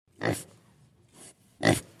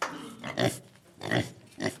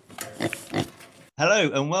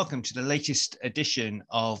Hello and welcome to the latest edition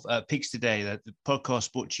of Pigs Today, the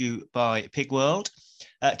podcast brought to you by Pig World.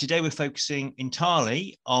 Today we're focusing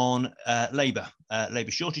entirely on labour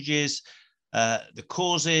shortages, the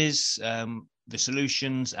causes, the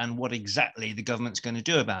solutions, and what exactly the government's going to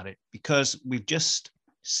do about it. Because we've just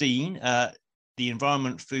seen the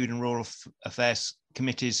Environment, Food and Rural Affairs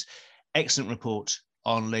Committee's excellent report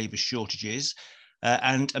on labour shortages.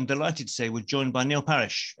 And I'm delighted to say we're joined by Neil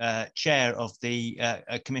Parish, chair of the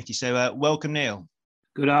committee. So welcome, Neil.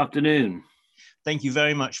 Good afternoon. Thank you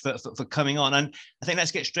very much for coming on. And I think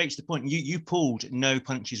let's get straight to the point. You pulled no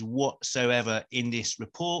punches whatsoever in this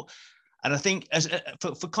report. And I think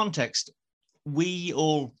for context, we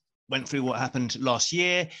all went through what happened last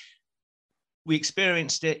year. We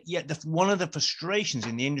experienced it, yet one of the frustrations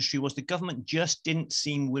in the industry was the government just didn't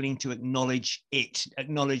seem willing to acknowledge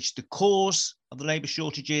the cause of the labour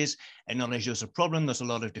shortages, acknowledge there's a problem, there's a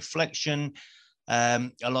lot of deflection,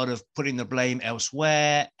 a lot of putting the blame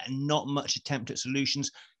elsewhere, and not much attempt at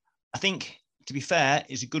solutions. I think, to be fair,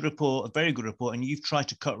 it's a good report, a very good report, and you've tried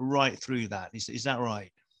to cut right through that. Is that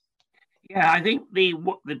right? Yeah, I think the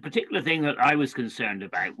particular thing that I was concerned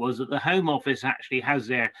about was that the Home Office actually has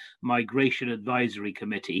their Migration Advisory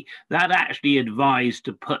Committee that actually advised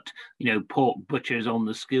to put, pork butchers on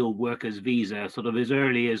the skilled workers visa sort of as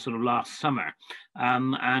early as sort of last summer.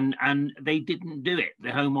 And they didn't do it.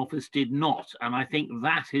 The Home Office did not. And I think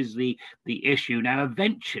that is the issue. Now,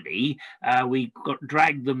 eventually, we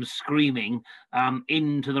dragged them screaming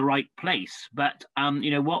into the right place. But,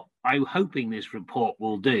 what I'm hoping this report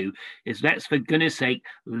will do is let's, for goodness sake,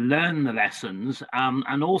 learn the lessons.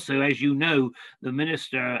 And also, as you know, the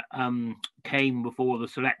minister came before the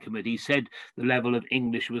select committee, said the level of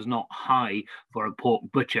English was not high for a pork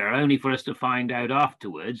butcher, only for us to find out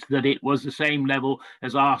afterwards that it was the same level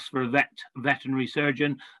as asked for a veterinary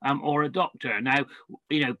surgeon or a doctor. Now,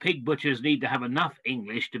 pig butchers need to have enough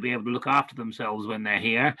English to be able to look after themselves when they're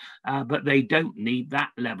here, but they don't need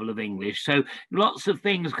that level of English. So lots of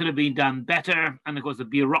things could have been done better. And of course, the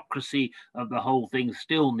bureaucracy of the whole thing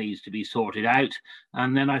still needs to be sorted out.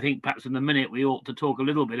 And then I think perhaps in a minute, we ought to talk a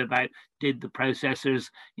little bit about, did the processors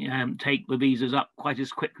take the visas up quite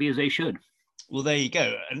as quickly as they should? Well, there you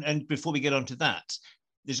go. And before we get on to that,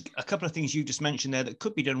 there's a couple of things you just mentioned there that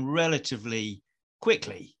could be done relatively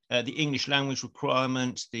quickly. The English language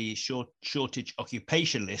requirement, the shortage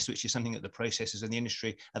occupation list, which is something that the processors and the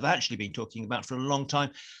industry have actually been talking about for a long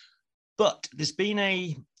time. But there's been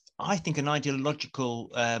I think, an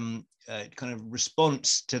ideological kind of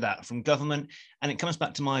response to that from government. And it comes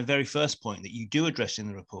back to my very first point that you do address in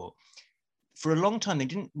the report. For a long time, they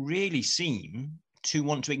didn't really seem to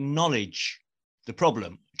want to acknowledge the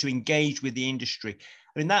problem, to engage with the industry.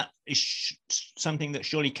 I mean, that is something that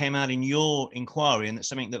surely came out in your inquiry, and that's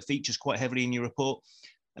something that features quite heavily in your report.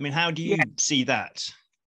 I mean, how do you see that?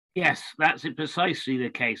 Yes, that's precisely the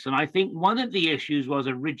case. And I think one of the issues was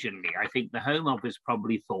originally, I think the Home Office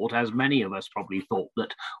probably thought, as many of us probably thought,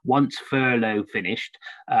 that once furlough finished,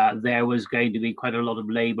 there was going to be quite a lot of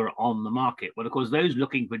labour on the market. Well, of course, those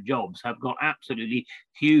looking for jobs have got absolutely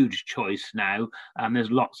huge choice now. And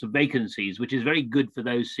there's lots of vacancies, which is very good for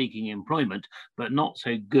those seeking employment, but not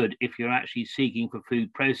so good if you're actually seeking for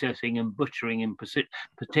food processing and butchering in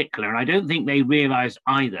particular. And I don't think they realised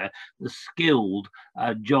either the skilled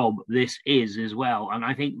job this is as well. And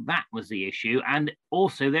I think that was the issue. And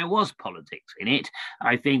also there was politics in it.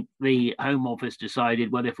 I think the Home Office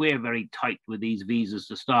decided, well, if we're very tight with these visas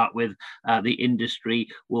to start with, the industry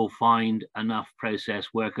will find enough process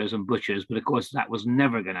workers and butchers. But of course, that was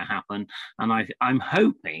never going to happen. And I'm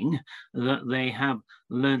hoping that they have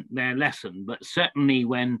learnt their lesson. But certainly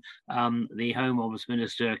when the Home Office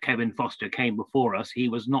Minister, Kevin Foster, came before us, he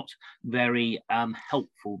was not very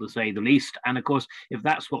helpful, to say the least. And of course, if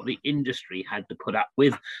that's what the industry had to put up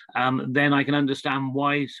with, then I can understand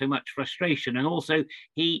why so much frustration. And also,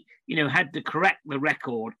 he had to correct the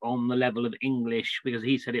record on the level of English because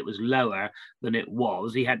he said it was lower than it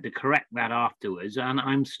was. He had to correct that afterwards. And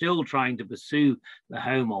I'm still trying to pursue the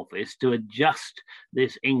Home Office to adjust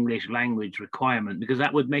this English language requirement, because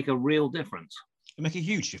that would make a real difference. It'd make a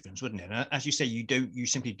huge difference, wouldn't it? And as you say, you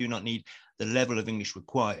simply do not need the level of English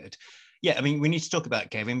required. Yeah, I mean, we need to talk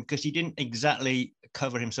about Kevin because he didn't exactly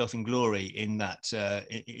cover himself in glory in that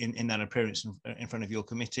in that appearance in front of your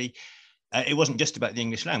committee. It wasn't just about the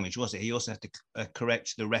English language, was it? He also had to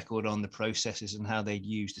correct the record on the processes and how they'd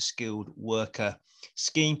used the skilled worker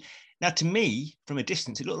scheme. Now, to me, from a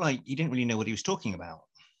distance, it looked like he didn't really know what he was talking about.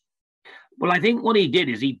 Well, I think what he did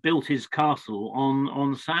is he built his castle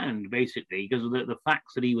on sand, basically, because of the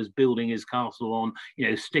facts that he was building his castle on,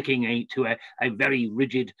 sticking to a very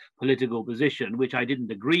rigid political position, which I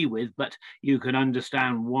didn't agree with, but you can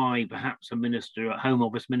understand why perhaps a Home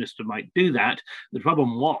Office minister might do that. The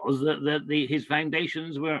problem was that his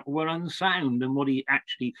foundations were unsound, and what he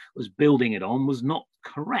actually was building it on was not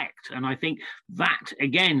correct. And I think that,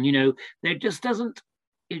 again, there just doesn't,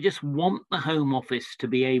 you just want the Home Office to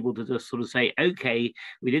be able to just sort of say, okay,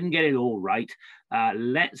 we didn't get it all right.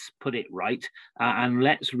 Let's put it right, and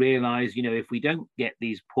let's realize, if we don't get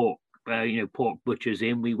these pork butchers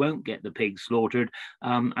in, we won't get the pigs slaughtered,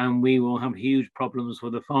 and we will have huge problems for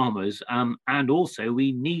the farmers. And also,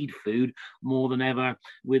 we need food more than ever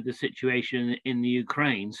with the situation in the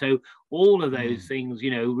Ukraine. So all of those things,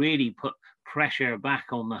 really put pressure back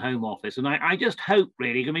on the Home Office. And I just hope,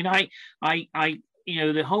 really, I mean, I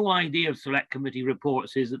the whole idea of select committee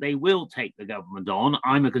reports is that they will take the government on.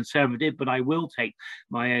 I'm a Conservative, but I will take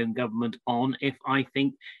my own government on if I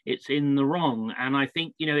think it's in the wrong. And I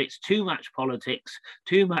think, it's too much politics,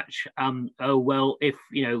 too much, if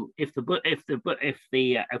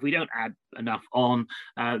we don't add enough on,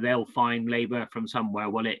 they'll find Labour from somewhere.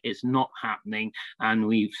 Well, it's not happening. And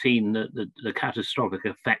we've seen the catastrophic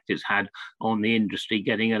effect it's had on the industry,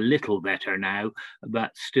 getting a little better now,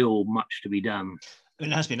 but still much to be done.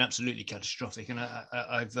 It has been absolutely catastrophic, and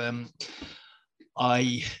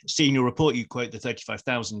I seen your report. You quote the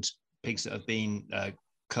 35,000 pigs that have been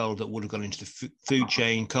culled that would have gone into the food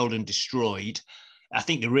chain, culled and destroyed. I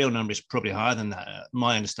think the real number is probably higher than that.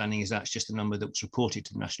 My understanding is that's just the number that was reported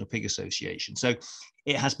to the National Pig Association. So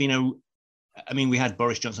it has been we had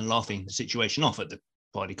Boris Johnson laughing the situation off at the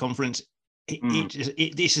party conference.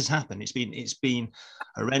 This has happened. It's been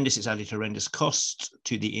horrendous. It's added horrendous costs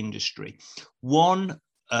to the industry. One,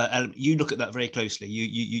 you look at that very closely.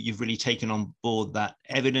 You've really taken on board that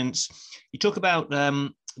evidence. You talk about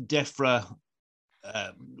DEFRA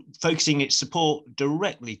focusing its support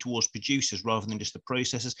directly towards producers rather than just the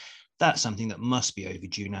processors. That's something that must be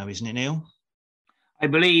overdue now, isn't it, Neil? I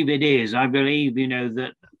believe it is. I believe,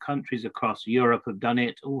 that countries across Europe have done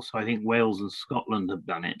it. Also, I think Wales and Scotland have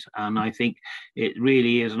done it. And I think it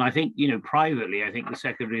really is. And I think, privately, I think the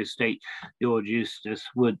Secretary of State, George Eustice,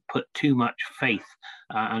 would put too much faith,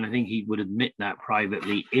 and I think he would admit that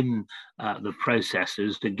privately, in the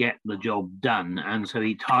processors to get the job done. And so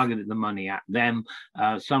he targeted the money at them.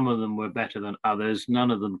 Some of them were better than others. None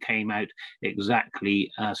of them came out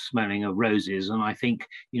exactly smelling of roses. And I think,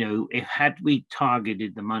 had we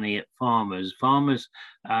targeted the money at farmers,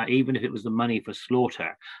 even if it was the money for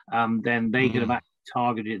slaughter, then they could have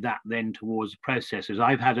targeted that then towards processors.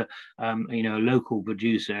 I've had a local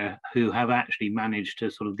producer who have actually managed to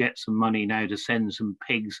sort of get some money now to send some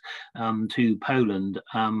pigs to Poland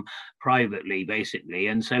privately, basically.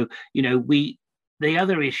 And so, the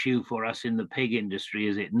other issue for us in the pig industry,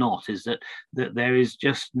 is it not, is that there is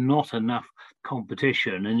just not enough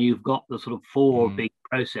competition, and you've got the sort of four big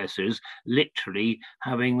processors literally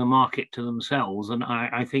having the market to themselves. And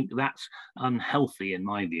I think that's unhealthy in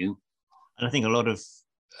my view. And I think a lot of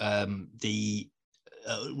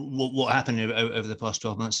what happened over the past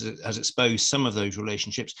 12 months has exposed some of those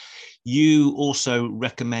relationships. You also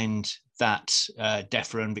recommend that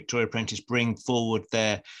DEFRA and Victoria Apprentice bring forward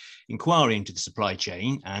their inquiry into the supply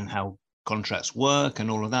chain and how contracts work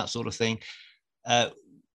and all of that sort of thing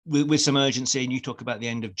with some urgency. And you talk about the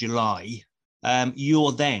end of July.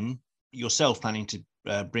 You're then yourself planning to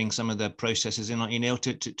bring some of the processes in, like, Neil,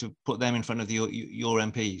 to put them in front of your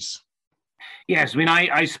MPs. Yes, I mean,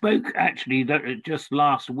 I spoke actually just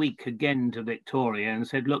last week again to Victoria and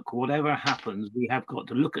said, look, whatever happens, we have got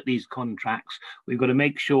to look at these contracts. We've got to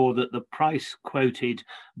make sure that the price quoted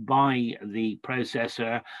by the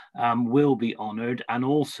processor will be honoured, and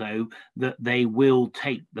also that they will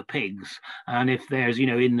take the pigs. And if there's,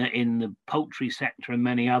 in the poultry sector and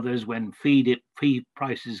many others, when feed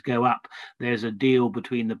prices go up, there's a deal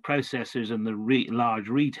between the processors and the large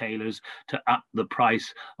retailers to up the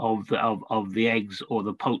price of the eggs or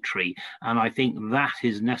the poultry. And I think that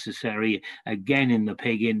is necessary again in the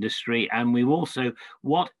pig industry. And we've also,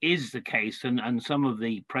 what is the case, and some of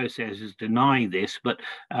the processors deny this, but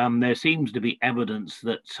there seems to be evidence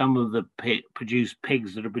that some of the produced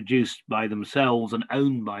pigs that are produced by themselves and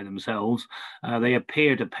owned by themselves, they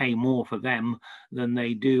appear to pay more for them than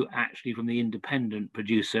they do actually from the independent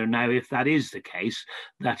producer. Now, if that is the case,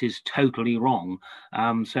 that is totally wrong.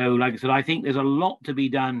 So like I said, I think there's a lot to be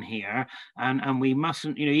done here, and we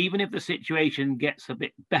mustn't, even if the situation gets a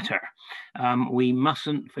bit better, we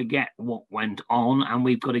mustn't forget what went on, and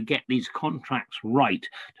we've got to get these contracts right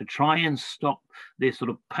to try and stop this sort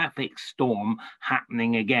of perfect storm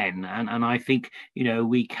happening again. And I think, you know,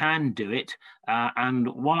 we can do it. And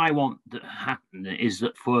what I want to happen is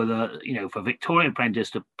that for the, you know, for Victoria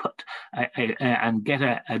Apprentice to put and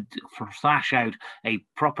get flash out a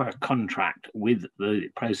proper contract with the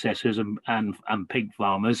processors and pig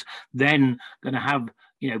farmers, then going to have,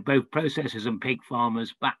 you know, both processors and pig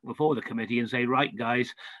farmers back before the committee and say, right,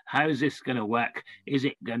 guys, how's this going to work? Is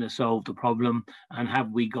it going to solve the problem? And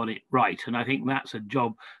have we got it right? And I think that's a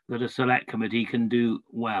job that a select committee can do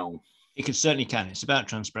well. It certainly can. It's about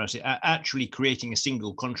transparency. Actually creating a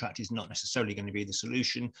single contract is not necessarily going to be the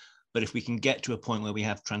solution. But if we can get to a point where we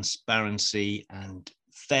have transparency and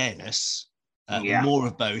fairness, more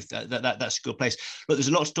of both, that's a good place. But there's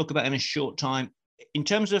a lot to talk about in a short time. In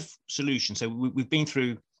terms of solutions, so we've been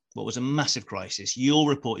through what was a massive crisis. Your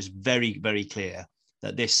report is very, very clear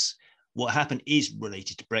that what happened is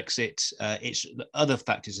related to Brexit. It's other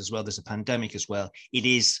factors as well. There's a pandemic as well. It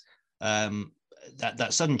is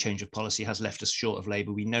that sudden change of policy has left us short of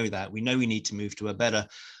labour. We know that. We know we need to move to a better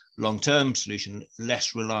long-term solution,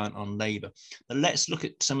 less reliant on labour. But let's look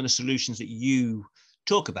at some of the solutions that you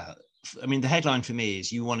talk about. I mean, the headline for me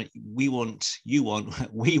is we want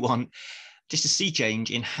just a sea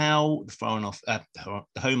change in how the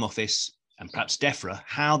Home Office and perhaps DEFRA,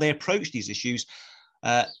 how they approach these issues,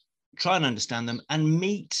 try and understand them and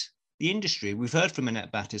meet the industry. We've heard from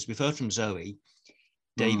Annette Batters, we've heard from Zoe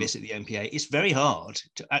Davis at the MPA. It's very hard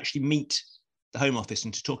to actually meet the Home Office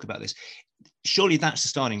and to talk about this. Surely that's the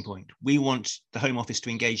starting point. We want the Home Office to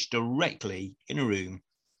engage directly in a room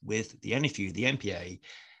with the NFU, the MPA,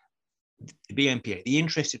 the BMPA, the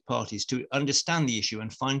interested parties, to understand the issue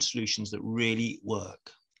and find solutions that really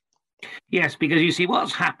work. Yes, because you see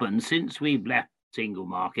what's happened since we've left single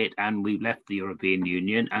market and we've left the European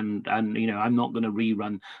Union, and you know, I'm not going to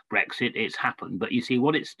rerun Brexit, it's happened, but you see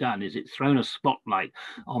what it's done is it's thrown a spotlight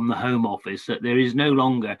on the Home Office that there is no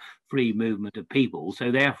longer free movement of people.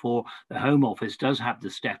 So therefore, the Home Office does have to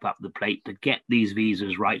step up the plate to get these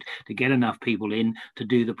visas right, to get enough people in to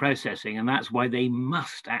do the processing. And that's why they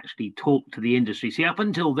must actually talk to the industry. See, up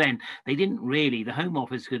until then, they didn't really, the Home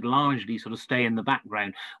Office could largely sort of stay in the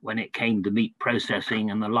background when it came to meat processing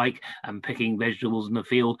and the like, and picking vegetables in the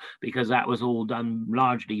field, because that was all done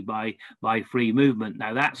largely by free movement.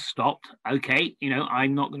 Now that's stopped. Okay, you know,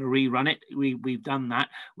 I'm not going to rerun it. We've done that.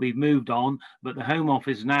 We've moved on. But the Home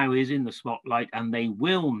Office now is in the spotlight, and they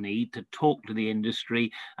will need to talk to the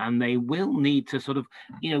industry, and they will need to sort of,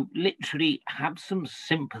 you know, literally have some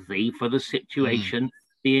sympathy for the situation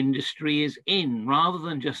the industry is in, rather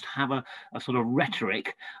than just have a sort of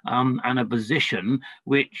rhetoric and a position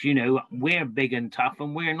which, you know, we're big and tough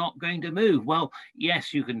and we're not going to move. Well,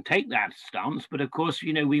 yes, you can take that stance, but of course,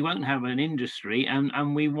 you know, we won't have an industry, and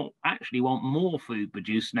we actually want more food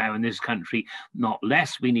produced now in this country, not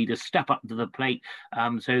less. We need to step up to the plate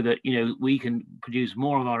so that, you know, we can produce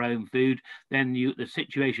more of our own food. Then the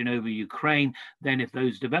situation over Ukraine, then if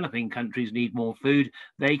those developing countries need more food,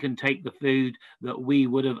 they can take the food that we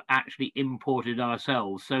would have actually imported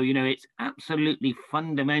ourselves. So, you know, it's absolutely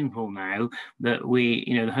fundamental now that we,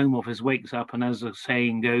 you know, the Home Office wakes up and, as the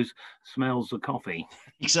saying goes, smells the coffee.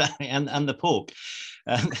 Exactly, and the pork.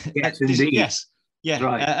 Yes, indeed. Yes, yeah,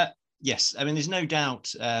 right. Yes. I mean, there's no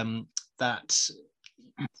doubt that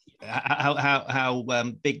how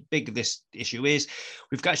big this issue is.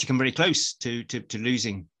 We've actually come very close to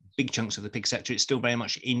losing big chunks of the pig sector. It's still very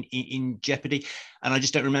much in jeopardy, and I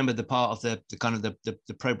just don't remember the part of the kind of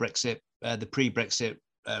the pro-Brexit, the pre-Brexit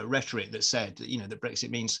rhetoric that said that, you know, that Brexit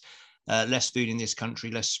means less food in this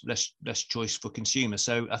country, less choice for consumers.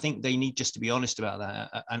 So I think they need just to be honest about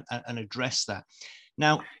that and address that.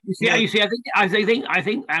 Now, you see, I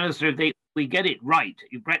think, Alistair, if we get it right,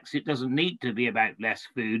 Brexit doesn't need to be about less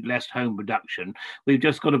food, less home production. We've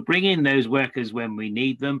just got to bring in those workers when we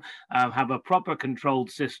need them, have a proper controlled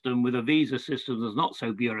system with a visa system that's not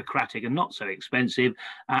so bureaucratic and not so expensive,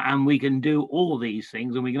 and we can do all these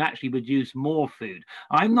things, and we can actually produce more food.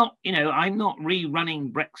 I'm not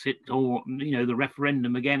rerunning Brexit or, you know, the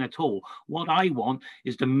referendum again at all. What I want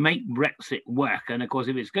is to make Brexit work, and of course,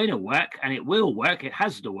 if it's going to work, and it will work, it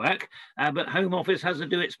has to work, but Home Office has to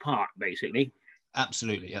do its part, basically.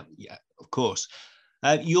 Absolutely, yeah, of course.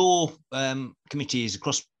 Your committee is a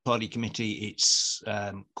cross-party committee. It's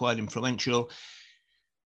quite influential.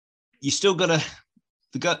 You still got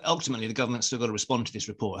to, ultimately, the government's still got to respond to this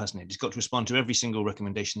report, hasn't it? It's got to respond to every single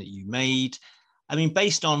recommendation that you made. I mean,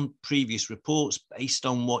 based on previous reports, based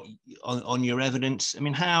on on your evidence, I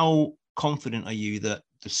mean, how confident are you that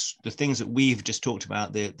the things that we've just talked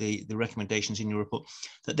about, the recommendations in your report,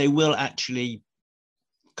 that they will actually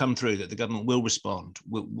come through that the government will respond,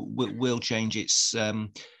 will change its tune.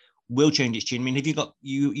 I mean, have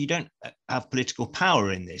you don't have political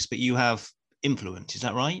power in this, but you have influence. Is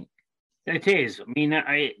that right? It is. I mean,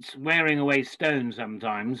 it's wearing away stone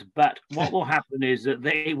sometimes, but what will happen is that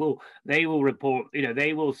they will report,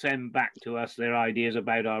 they will send back to us their ideas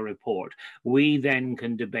about our report. We then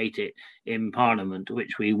can debate it in Parliament,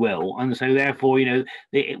 which we will. And so therefore,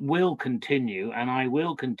 it will continue, and I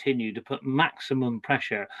will continue to put maximum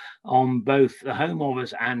pressure on both the Home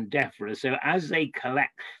Office and DEFRA. So as they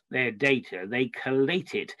collect their data, they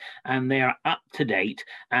collate it and they are up to date,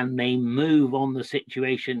 and they move on the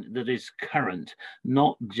situation that is current,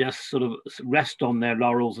 not just sort of rest on their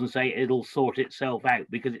laurels and say it'll sort itself out,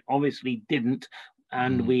 because it obviously didn't.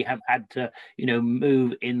 And we have had to,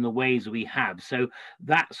 move in the ways we have. So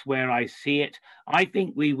that's where I see it. I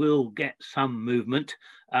think we will get some movement.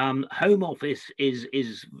 Home Office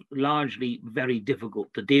is largely very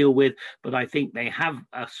difficult to deal with, but I think they have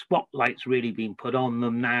spotlights really being put on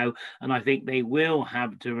them now, and I think they will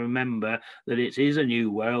have to remember that it is a new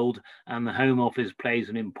world, and the Home Office plays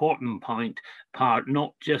an important part,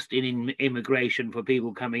 not just in immigration for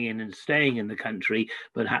people coming in and staying in the country,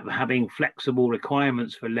 but having flexible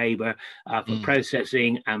requirements for labour, for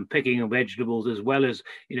processing and picking of vegetables, as well as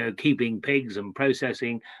keeping pigs and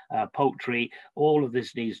processing poultry. All of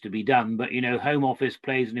this needs to be done, but Home Office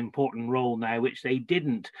plays an important role now, which they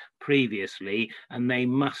didn't previously, and they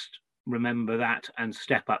must remember that and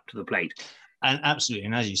step up to the plate. And absolutely,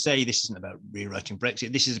 and as you say, this isn't about rewriting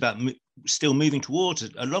Brexit. This is about still moving towards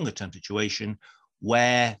a longer term situation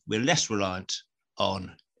where we're less reliant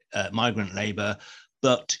on migrant labour.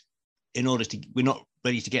 But we're not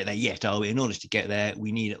ready to get there yet, are we? In order to get there,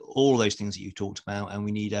 we need all those things that you talked about, and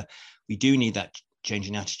we do need that change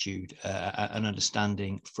in attitude and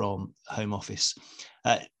understanding from Home Office.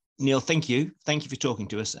 Neil, thank you for talking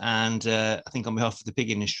to us, and I think on behalf of the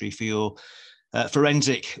pig industry for your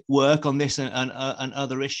forensic work on this and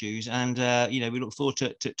other issues, and we look forward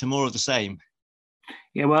to more of the same.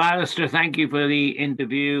 Yeah, well, Alistair, thank you for the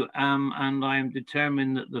interview, and I am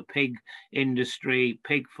determined that the pig industry,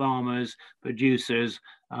 pig farmers, producers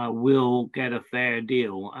will get a fair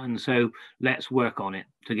deal, and so let's work on it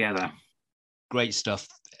together. Great stuff,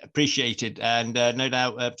 appreciated, and no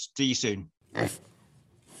doubt see you soon.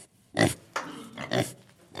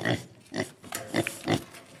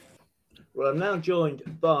 Well, I'm now joined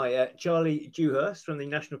by Charlie Dewhurst from the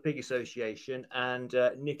National Pig Association and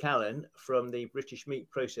Nick Allen from the British Meat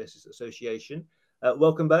Processors Association.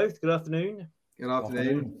 Welcome both. Good afternoon. Good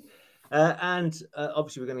afternoon. And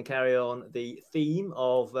obviously, we're going to carry on the theme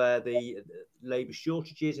of the labour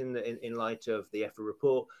shortages in light of the EFRA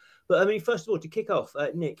report. But I mean, first of all, to kick off,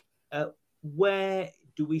 Nick, where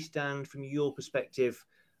do we stand from your perspective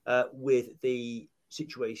with the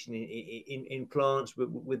situation in plants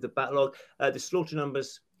with the backlog? The slaughter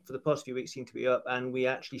numbers for the past few weeks seem to be up, and we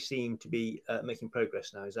actually seem to be making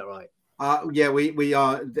progress now. Is that right? Yeah, we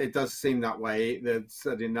are. It does seem that way. The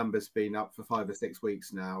certainly numbers been up for 5 or 6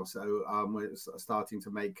 weeks now, so we're starting to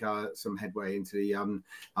make some headway into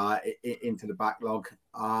the backlog.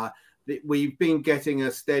 We've been getting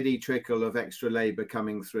a steady trickle of extra labour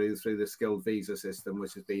coming through the skilled visa system,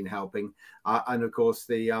 which has been helping. And of course,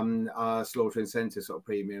 the slaughter incentive sort of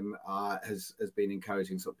premium has been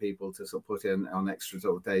encouraging sort of people to sort of put in on extra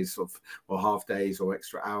sort of days, or half days or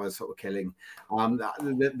extra hours sort of killing.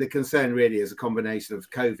 The concern really is a combination of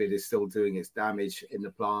COVID is still doing its damage in the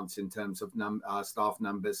plants in terms of staff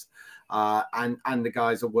numbers, and the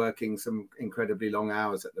guys are working some incredibly long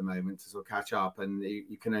hours at the moment to sort of catch up, and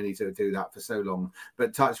you can only do that for so long.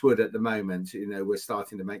 But touch wood, at the moment, we're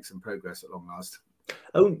starting to make some progress at long last.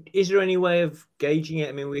 Oh, is there any way of gauging it?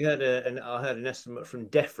 I mean, I heard an estimate from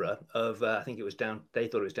DEFRA of I think it was down. They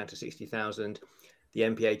thought it was down to 60,000. The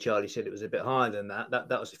MPA, Charlie, said it was a bit higher than that. That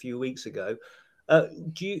was a few weeks ago.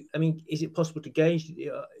 Is it possible to gauge?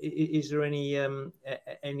 Is there anything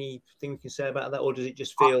we can say about that, or does it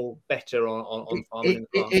just feel better on farming?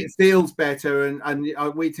 It feels better, and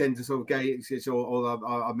we tend to sort of gauge it, or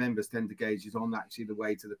our members tend to gauge it on actually the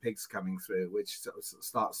way to the pigs coming through, which sort of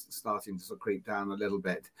starting to sort of creep down a little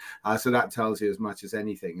bit. So that tells you as much as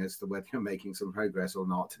anything as to whether you're making some progress or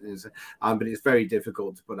not. But it's very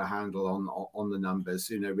difficult to put a handle on the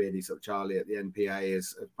numbers. Really, sort of Charlie at the NPA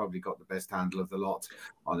has probably got the best handle of the lot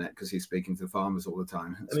on it, because he's speaking to the farmers all the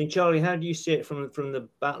time. I mean, Charlie, how do you see it from the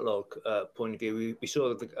backlog point of view? We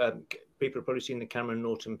saw that people have probably seen the Cameron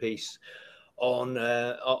Norton piece on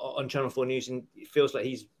Channel 4 News, and it feels like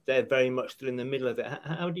they're very much still in the middle of it.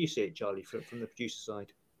 How do you see it, Charlie, from the producer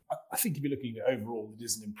side? I think if you're looking at overall, it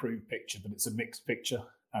is an improved picture, but it's a mixed picture.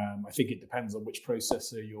 I think it depends on which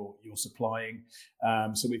processor you're supplying.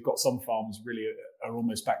 So we've got some farms really are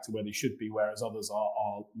almost back to where they should be, whereas others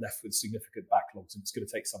are left with significant backlogs, and it's going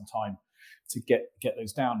to take some time to get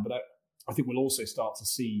those down. But I think we'll also start to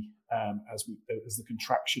see as the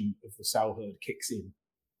contraction of the sow herd kicks in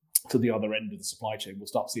to the other end of the supply chain, we'll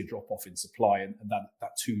start to see a drop off in supply, and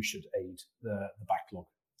that too should aid the backlog.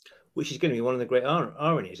 Which is going to be one of the great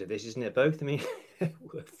ironies of this, isn't it? Both. I mean,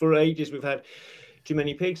 for ages we've had too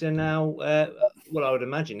many pigs, and now, well, I would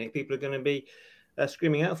imagine people are going to be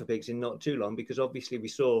screaming out for pigs in not too long, because obviously we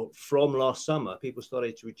saw from last summer people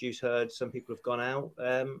started to reduce herds. Some people have gone out.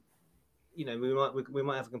 We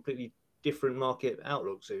might have a completely different market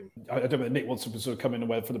outlook soon. I don't know if Nick wants to sort of come in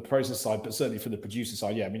away for the process side, but certainly for the producer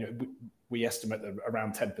side, yeah. I mean, we estimate that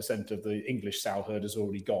around 10% of the English sow herd has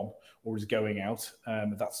already gone or is going out.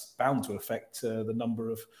 That's bound to affect the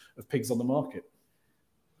number of pigs on the market.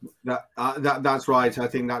 That's right. I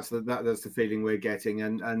think that's the feeling we're getting,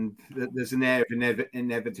 and there's an air of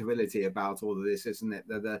inevitability about all of this, isn't it?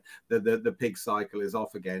 The pig cycle is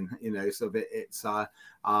off again, So it's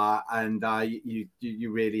and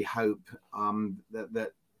you really hope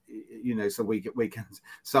that so we can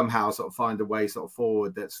somehow sort of find a way sort of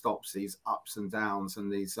forward that stops these ups and downs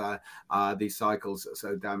and these cycles that are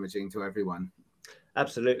so damaging to everyone.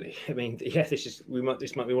 Absolutely. I mean, yeah, this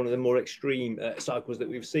might be one of the more extreme cycles that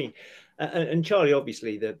we've seen. And Charlie,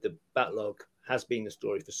 obviously, the backlog has been the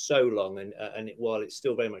story for so long, and while it's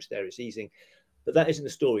still very much there, it's easing. But that isn't the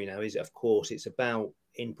story now, is it? Of course, it's about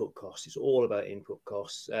input costs. It's all about input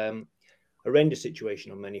costs. Horrendous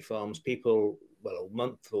situation on many farms. People, well, a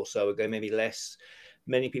month or so ago, maybe less,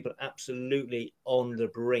 many people absolutely on the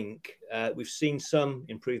brink. We've seen some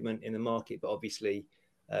improvement in the market, but obviously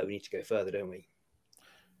we need to go further, don't we?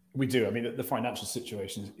 We do. I mean, the financial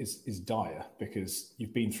situation is dire, because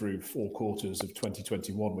you've been through 4 quarters of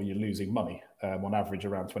 2021 where you're losing money, on average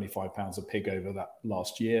around £25 a pig over that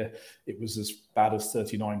last year. It was as bad as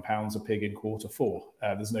 £39 a pig in quarter 4.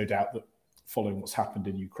 There's no doubt that following what's happened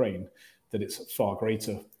in Ukraine, that it's a far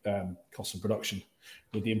greater cost of production,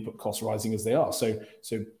 with the input costs rising as they are. So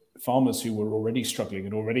farmers who were already struggling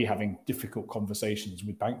and already having difficult conversations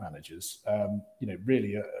with bank managers,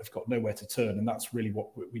 really have got nowhere to turn. And that's really what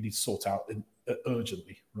we need to sort out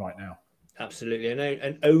urgently right now. Absolutely.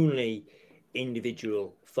 And only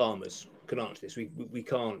individual farmers can answer this. We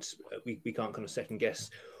can't kind of second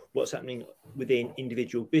guess what's happening within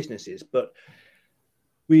individual businesses. But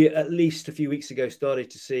we, at least a few weeks ago, started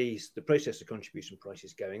to see the processor contribution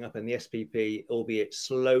prices going up, and the SPP, albeit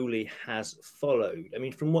slowly, has followed. I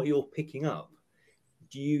mean, from what you're picking up,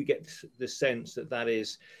 do you get the sense that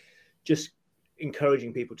is just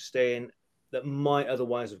encouraging people to stay in that might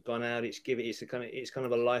otherwise have gone out? It's kind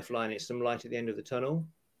of a lifeline. It's some light at the end of the tunnel.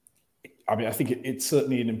 I mean, I think it's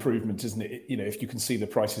certainly an improvement, isn't it? If you can see the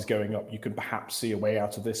prices going up, you can perhaps see a way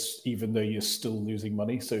out of this, even though you're still losing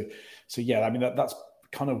money. So yeah, I mean, that's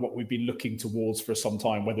kind of what we've been looking towards for some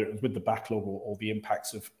time, whether it was with the backlog or the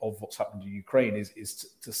impacts of what's happened in Ukraine, is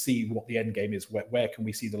to see what the end game is. Where can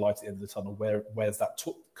we see the light at the end of the tunnel? Where's that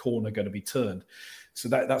corner going to be turned? So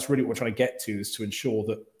that's really what we're trying to get to, is to ensure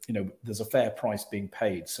that there's a fair price being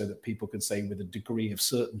paid, so that people can say with a degree of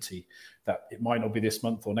certainty that it might not be this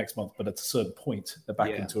month or next month, but at a certain point they're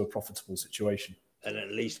back into a profitable situation. And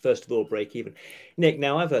at least, first of all, break even. Nick,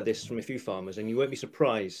 now I've heard this from a few farmers, and you won't be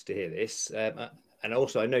surprised to hear this. And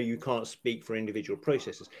also, I know you can't speak for individual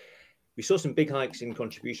processors. We saw some big hikes in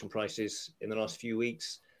contribution prices in the last few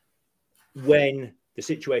weeks when the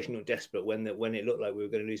situation looked desperate, when it looked like we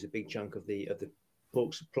were going to lose a big chunk of the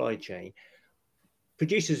pork supply chain.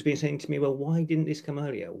 Producers have been saying to me, well, why didn't this come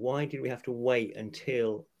earlier? Why did we have to wait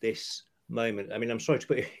until this moment? I mean, I'm sorry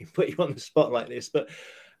to put you on the spot like this, but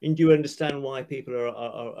do you understand why people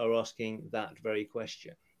are asking that very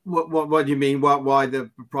question? What do you mean? Why the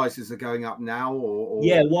prices are going up now? Or...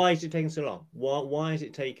 Yeah, why is it taking so long? Why is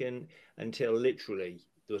it taken until literally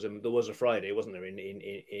there was a Friday, wasn't there,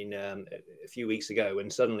 in a few weeks ago, when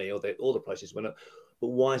suddenly all the prices went up? But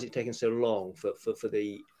why is it taking so long for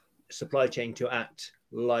the supply chain to act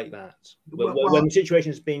like that when the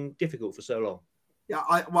situation has been difficult for so long? Yeah,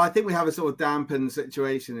 I think we have a sort of dampened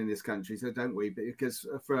situation in this country, so don't we? Because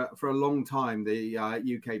for a long time, the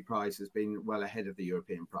UK price has been well ahead of the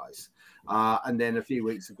European price. And then a few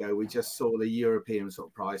weeks ago, we just saw the European sort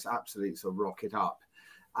of price absolutely sort of rocket up.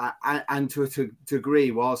 And to a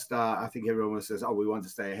degree, whilst I think everyone says, we want to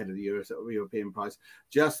stay ahead of the European price,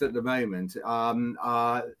 just at the moment,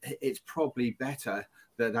 it's probably better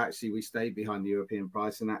that actually we stayed behind the European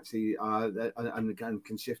price and actually and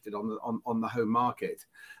can shift it on the home market.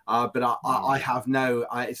 But I have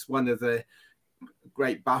it's one of the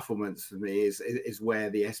great bafflements for me is where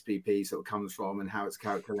the SPP sort of comes from and how it's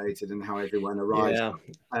calculated and how everyone arrives. Yeah.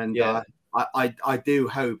 And I do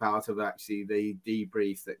hope out of actually the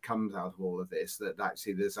debrief that comes out of all of this that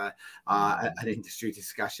actually there's an industry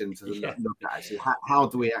discussion to look at actually how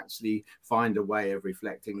do we actually find a way of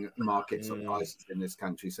reflecting market sort of prices in this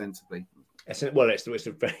country sensibly. Well,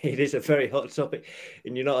 it is a very hot topic,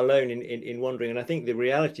 and you're not alone in wondering. And I think the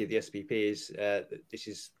reality of the SPP is that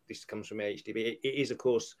this comes from HDB. It is, of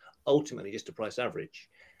course, ultimately just a price average,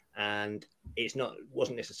 and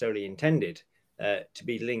wasn't necessarily intended to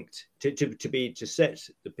be linked to set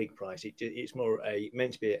the pig price. It's more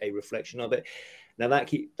meant to be a reflection of it. Now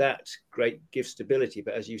that great gives stability,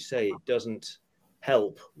 but as you say, it doesn't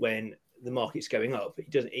help when the market's going up.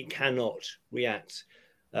 It cannot react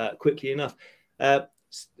quickly enough.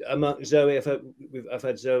 Among Zoe, I've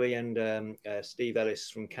had Zoe and Steve Ellis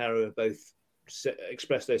from Caro have both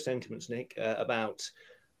expressed those sentiments, Nick, about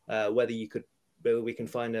whether we can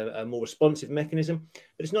find a more responsive mechanism.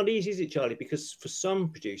 But it's not easy, is it, Charlie? Because for some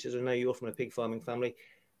producers, I know you're from a pig farming family,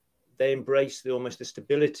 they embrace almost the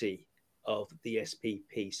stability of the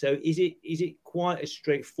SPP. So is it quite as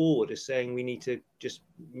straightforward as saying we need to just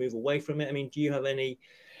move away from it? I mean, do you have any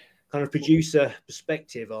kind of producer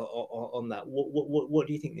perspective on that? What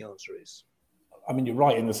do you think the answer is? I mean, you're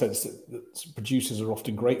right in the sense that producers are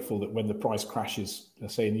often grateful that when the price crashes,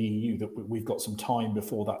 let's say in the EU, that we've got some time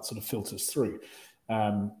before that sort of filters through.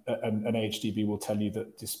 And AHDB will tell you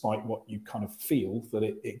that despite what you kind of feel, that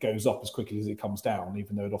it goes up as quickly as it comes down,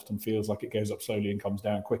 even though it often feels like it goes up slowly and comes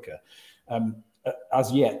down quicker.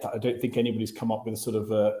 As yet, I don't think anybody's come up with a sort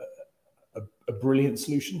of a brilliant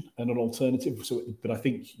solution and an alternative. But I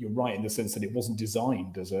think you're right in the sense that it wasn't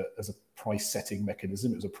designed as a price setting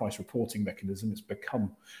mechanism. It was a price reporting mechanism. It's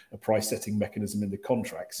become a price setting mechanism in the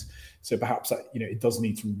contracts. So perhaps that, it does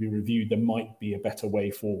need to be reviewed. There might be a better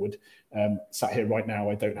way forward. Sat here right now,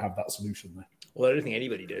 I don't have that solution there. Well, I don't think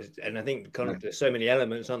anybody does. And I think there's so many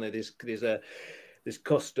elements on there. There's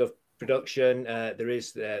cost of production. There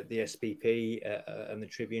is the SPP and the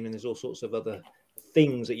Tribune, and there's all sorts of other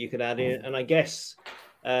things that you could add in. And I guess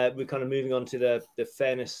we're kind of moving on to the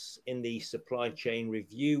fairness in the supply chain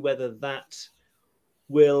review, whether that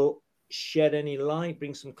will shed any light,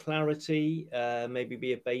 bring some clarity, maybe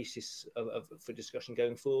be a basis for discussion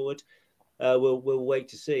going forward. We'll wait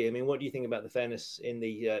to see. I mean, what do you think about the fairness in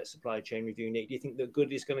the supply chain review, Nick? Do you think that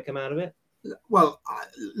good is going to come out of it? Well,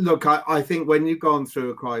 look, I think when you've gone through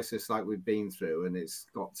a crisis like we've been through and it's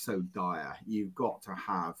got so dire, you've got to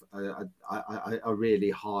have a really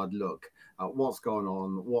hard look at what's gone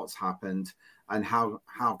on, what's happened, and how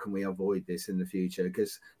can we avoid this in the future?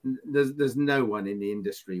 Because there's no one in the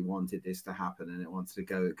industry wanted this to happen and it wanted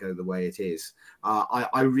to go the way it is.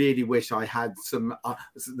 I really wish I had some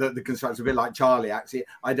the constructors, a bit like Charlie. Actually,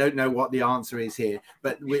 I don't know what the answer is here,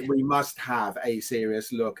 but we must have a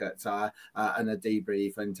serious look at and a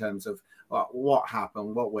debrief in terms of what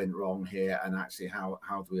happened, what went wrong here, and actually how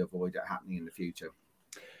do we avoid it happening in the future.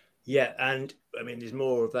 Yeah, and I mean, there's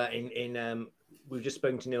more of that in we've just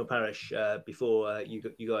spoken to Neil Parish before you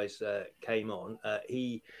guys came on.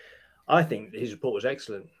 I think his report was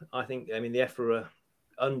excellent. I mean, the EFRA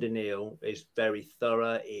under Neil is very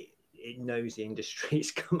thorough. It knows the industry.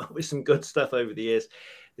 It's come up with some good stuff over the years.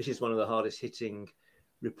 This is one of the hardest hitting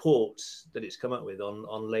reports that it's come up with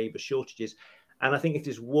on labour shortages. And I think if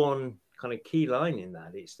there's one kind of key line in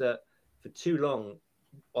that, it's that for too long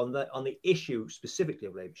on the issue specifically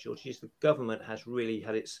of labour shortages, the government has really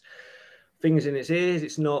had its fingers in its ears.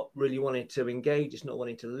 It's not really wanting to engage. It's not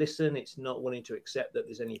wanting to listen. It's not wanting to accept that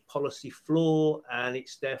there's any policy flaw, and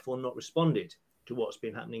it's therefore not responded to what's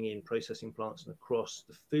been happening in processing plants and across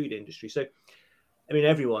the food industry. So, I mean,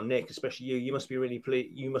 everyone, Nick, especially you must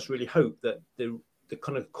be you must really hope that the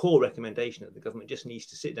kind of core recommendation that the government just needs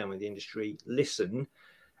to sit down with the industry, listen,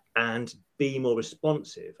 and be more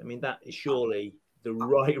responsive. I mean, that is surely the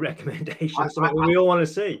right recommendation. Something we all want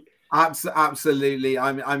to see. Absolutely.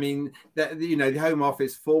 I mean, the Home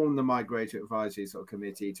Office formed the Migratory Advisory sort of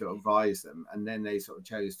committee to advise them, and then they sort of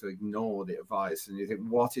chose to ignore the advice. And you think,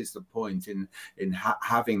 what is the point in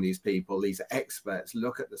having these people, these experts,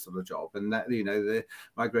 look at the sort of job? And that, the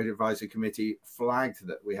Migratory Advisory Committee flagged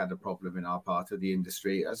that we had a problem in our part of the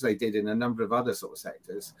industry, as they did in a number of other sort of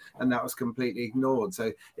sectors, and that was completely ignored.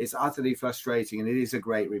 So it's utterly frustrating, and it is a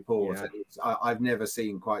great report. Yeah. I've never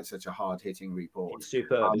seen quite such a hard-hitting report. It's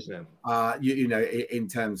superb, isn't it? In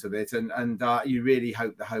terms of it, and you really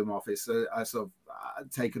hope the Home Office are sort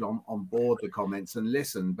of taken on board the comments and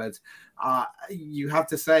listen. But you have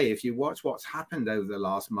to say, if you watch what's happened over the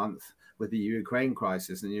last month with the Ukraine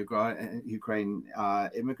crisis and Ukraine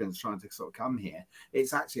immigrants trying to sort of come here,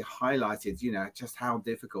 it's actually highlighted, you know, just how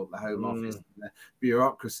difficult the Home Office, the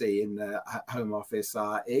bureaucracy in the Home Office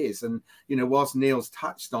is. And, you know, whilst Neil's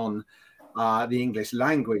touched on the English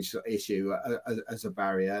language issue as a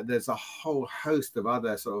barrier, there's a whole host of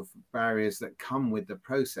other sort of barriers that come with the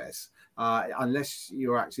process. Unless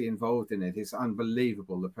you're actually involved in it, it's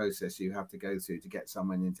unbelievable the process you have to go through to get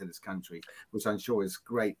someone into this country, which I'm sure is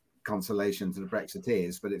great consolation to the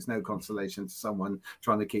Brexiteers, but it's no consolation to someone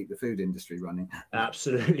trying to keep the food industry running.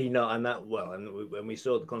 Absolutely not. And that, well, and when we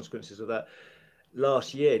saw the consequences of that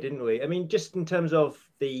last year, didn't we? I mean, just in terms of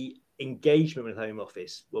the engagement with Home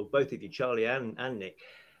Office, well, both of you, Charlie and Nick,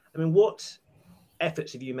 I mean, what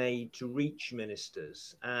efforts have you made to reach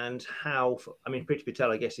ministers, and how? I mean, Priti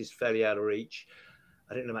Patel, I guess, is fairly out of reach.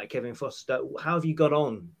 I don't know about Kevin Foster. How have you got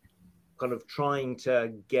on kind of trying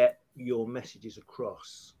to get your messages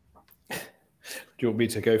across? Do you want me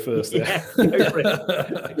to go first there? Yeah, go for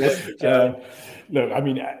it. Look, I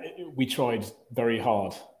mean, we tried very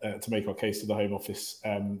hard to make our case to the Home Office.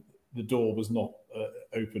 The door was not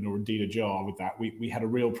open or indeed ajar with that. We had a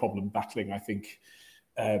real problem battling, I think,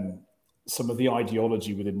 some of the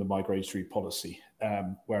ideology within the migratory policy.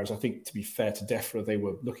 Whereas I think, to be fair to DEFRA, they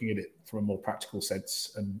were looking at it from a more practical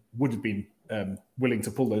sense and would have been willing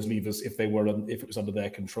to pull those levers if they were if it was under their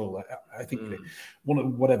control. I think that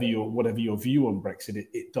whatever your view on Brexit,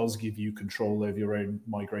 it does give you control over your own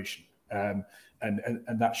migration.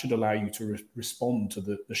 And that should allow you to respond to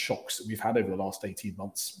the shocks that we've had over the last 18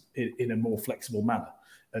 months in a more flexible manner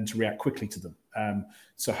and to react quickly to them.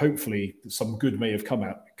 So hopefully some good may have come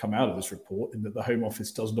out of this report, in that the Home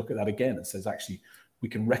Office does look at that again and says, actually, we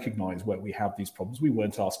can recognise where we have these problems. We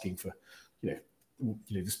weren't asking for,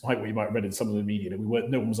 despite what you might have read in some of the media,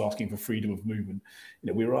 no one was asking for freedom of movement.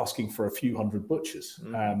 We were asking for a few hundred butchers,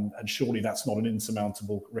 and surely that's not an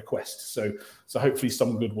insurmountable request. So hopefully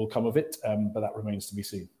some good will come of it, but that remains to be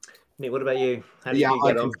seen. Nick, what about you? How did you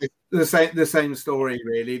get on? The same story,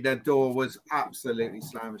 really. The door was absolutely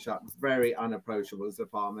slammed shut, very unapproachable as a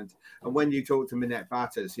department. And when you talk to Minette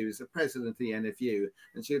Batters, who is the president of the NFU,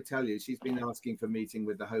 and she'll tell you she's been asking for a meeting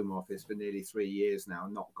with the Home Office for nearly 3 years now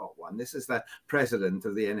and not got one. This is the president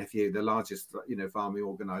of the NFU, the largest, farming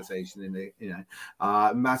organisation in the,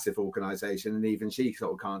 massive organisation, and even she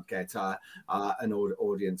sort of can't get an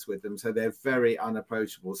audience with them. So they're very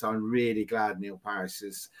unapproachable. So I'm really glad Neil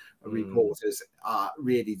Parish's reporters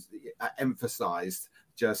really emphasised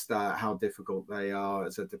just how difficult they are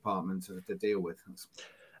as a department to deal with.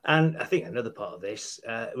 And I think another part of this,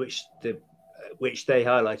 which they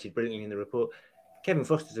highlighted brilliantly in the report, Kevin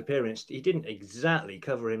Foster's appearance, he didn't exactly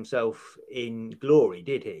cover himself in glory,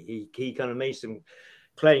 did he? He kind of made some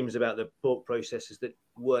claims about the pork processors that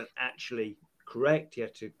weren't actually correct. He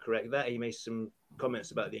had to correct that. He made some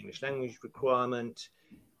comments about the English language requirement.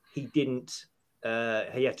 He didn't.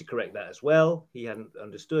 He had to correct that as well. He hadn't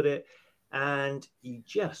understood it. And you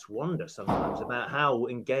just wonder sometimes about how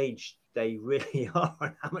engaged they really are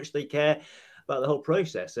and how much they care about the whole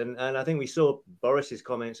process. And I think we saw Boris's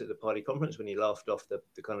comments at the party conference when he laughed off the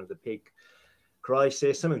kind of the pig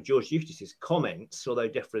crisis. Some of George Eustace's comments, although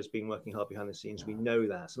DEFRA has been working hard behind the scenes, we know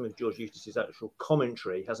that. Some of George Eustace's actual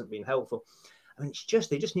commentary hasn't been helpful. I mean,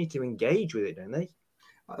 they just need to engage with it, don't they?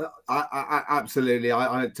 I absolutely.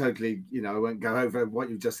 I totally, I won't go over what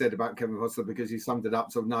you just said about Kevin Foster because you summed it up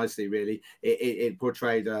so nicely, really. It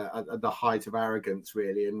portrayed the height of arrogance,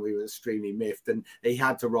 really, and we were extremely miffed. And he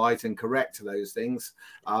had to write and correct those things.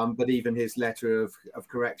 But even his letter of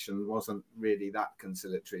correction wasn't really that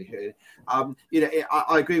conciliatory. I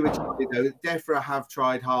agree with you. DEFRA have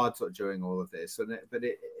tried hard during all of this, but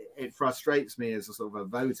it frustrates me as a sort of a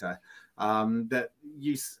voter that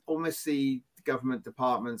you almost see government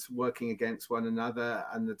departments working against one another,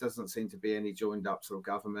 and there doesn't seem to be any joined up sort of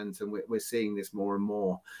government, and we're seeing this more and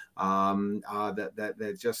more that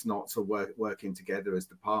they're just not sort of working together as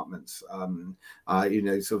departments, to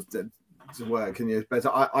work. But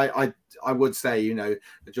I would say,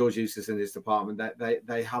 George Eustace and his department, that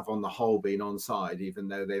they have on the whole been on side, even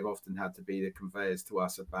though they've often had to be the conveyors to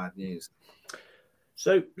us of bad news.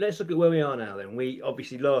 So let's look at where we are now then. We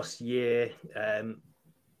obviously last year,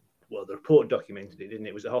 the report documented it, didn't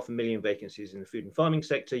it? It was 500,000 vacancies in the food and farming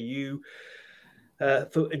sector. In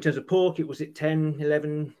terms of pork, it was at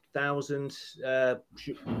 11,000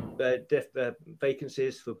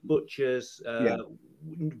 vacancies for butchers.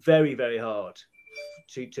 Very, very hard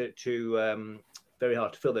very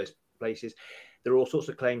hard to fill those places. There are all sorts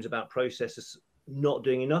of claims about processors not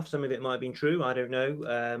doing enough. Some of it might have been true. I don't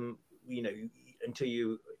know. Until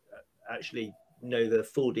you actually know the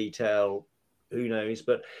full detail, who knows?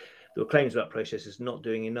 But there were claims about processors not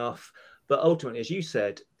doing enough. But ultimately, as you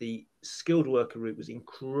said, the skilled worker route was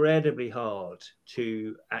incredibly hard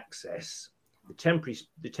to access. The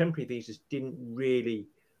temporary visas didn't really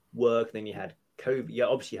work. Then you had COVID. Yeah,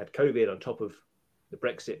 obviously you had COVID on top of the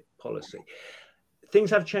Brexit policy. Things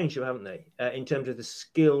have changed, haven't they, in terms of the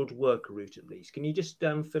skilled worker route, at least? Can you just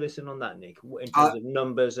fill us in on that, Nick, in terms of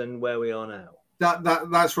numbers and where we are now?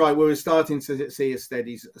 That's right. We're starting to see a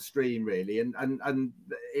steady stream, really, and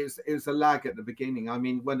it was a lag at the beginning. I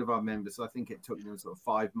mean, one of our members, I think it took them sort of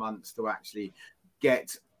 5 months to actually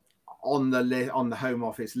get on the Home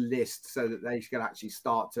Office list so that they could actually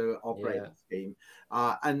start to operate the scheme.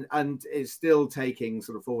 And it's still taking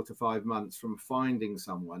sort of 4 to 5 months from finding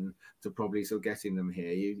someone to probably sort of getting them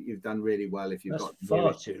here. You've done really well if you've got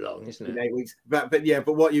far too long, isn't it? 8 weeks.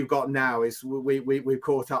 But what you've got now is we've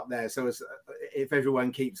caught up there. So if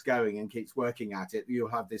everyone keeps going and keeps working at it, you'll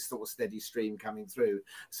have this sort of steady stream coming through.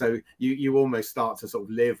 So you almost start to sort of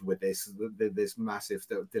live with this massive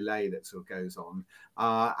delay that sort of goes on.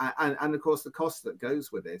 And of course the cost that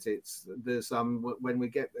goes with it. There's when we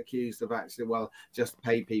get accused of actually, well, just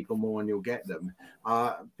pay people more and you'll get them.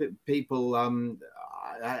 People are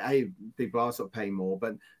sort of paying more,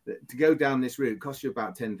 but to go down this route costs you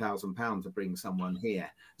about £10,000 to bring someone here.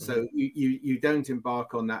 So you don't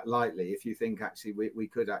embark on that lightly if you think actually we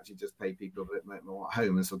could actually just pay people a bit more at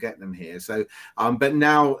home and so get them here. So but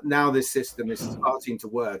now this system is starting to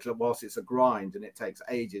work. Whilst it's a grind and it takes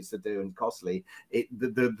ages to do and costly,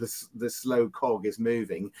 the slow cog is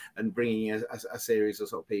moving and bringing a series of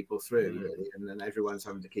sort of people through, really, and then everyone's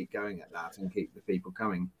having to keep going at that and keep the people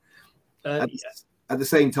coming. At the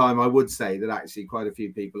same time, I would say that actually quite a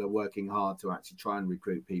few people are working hard to actually try and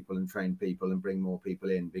recruit people and train people and bring more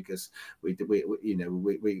people in, because we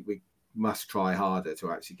must try harder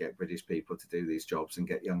to actually get British people to do these jobs and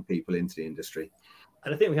get young people into the industry.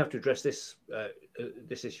 And I think we have to address this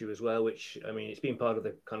issue as well, which, I mean, it's been part of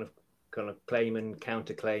the kind of claim and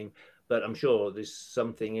counterclaim, but I'm sure there's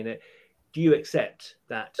something in it. Do you accept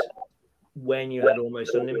that when you had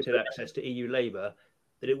almost unlimited access to EU labour,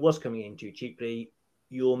 that it was coming in too cheaply?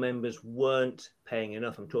 Your members weren't paying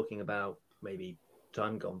enough. I'm talking about maybe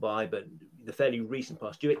time gone by, but the fairly recent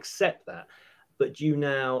past. Do you accept that? But do you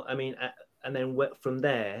now, I mean, and then from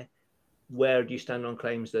there, where do you stand on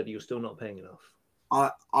claims that you're still not paying enough?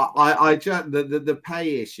 The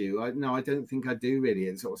pay issue. I don't think I do really.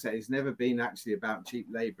 And sort of say it's never been actually about cheap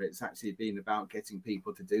labour. It's actually been about getting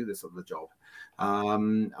people to do the sort of the job.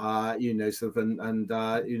 And I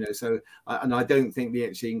don't think the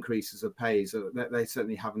actually increases of pay. So they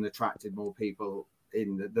certainly haven't attracted more people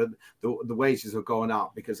in. The wages have gone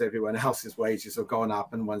up because everyone else's wages have gone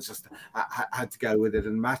up, and one's just had to go with it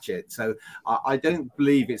and match it. So I don't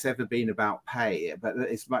believe it's ever been about pay, but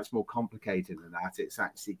it's much more complicated than that. It's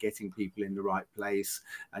actually getting people in the right place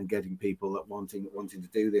and getting people that wanting to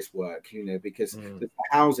do this work, because the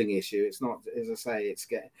housing issue, it's not, as I say, it's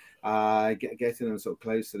getting them sort of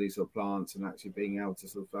close to these sort of plants and actually being able to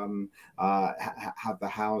sort of have the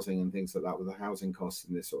housing and things like that with the housing costs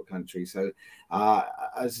in this sort of country. So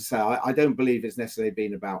as I say, I don't believe it's necessarily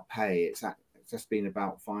been about pay. It's just been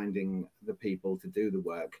about finding the people to do the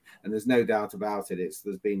work, and there's no doubt about it.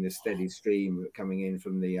 There's been this steady stream coming in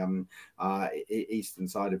from the eastern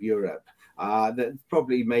side of Europe that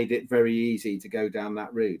probably made it very easy to go down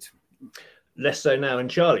that route. Less so now. And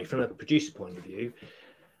Charlie, from a producer point of view,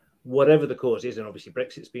 whatever the cause is, and obviously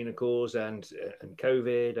Brexit's been a cause, and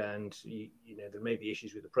COVID, and there may be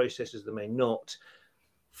issues with the processors, there may not.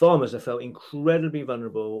 Farmers have felt incredibly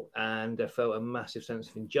vulnerable, and have felt a massive sense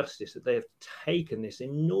of injustice that they have taken this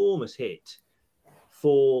enormous hit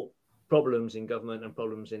for problems in government and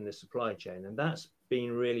problems in the supply chain. And that's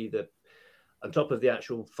been really on top of the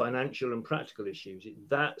actual financial and practical issues,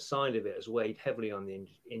 that side of it has weighed heavily on the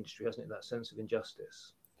industry, hasn't it? That sense of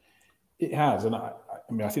injustice. It has, and I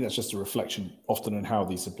mean, I think that's just a reflection often on how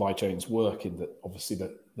these supply chains work, in that obviously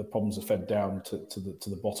the problems are fed down to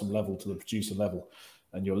the bottom level, to the producer level,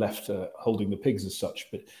 and you're left holding the pigs as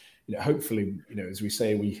such. But hopefully, as we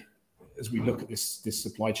say, as we look at this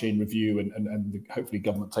supply chain review, and hopefully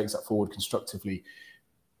government takes that forward constructively,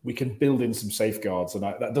 we can build in some safeguards. And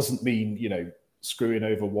that doesn't mean screwing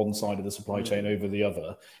over one side of the supply chain over the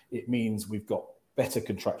other. It means we've got better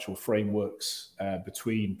contractual frameworks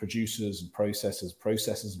between producers and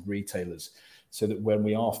processors and retailers, so that when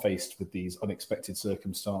we are faced with these unexpected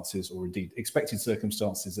circumstances, or indeed expected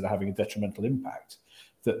circumstances that are having a detrimental impact,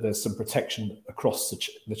 that there's some protection across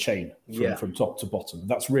the chain from top to bottom.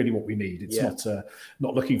 That's really what we need. It's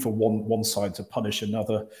not looking for one side to punish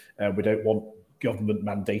another. We don't want government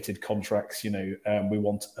mandated contracts. We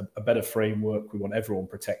want a better framework. We want everyone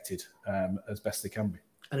protected as best they can be,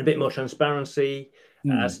 and a bit more transparency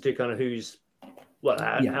as to kind of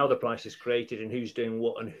how the price is created and who's doing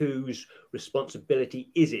what and whose responsibility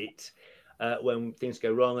is it when things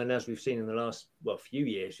go wrong. And as we've seen in the last few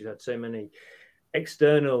years, we've had so many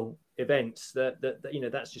external events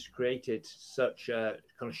that's just created such kind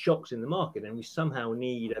of shocks in the market, and we somehow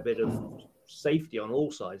need a bit of safety on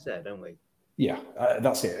all sides there, don't we? Yeah,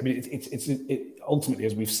 that's it. I mean, it ultimately,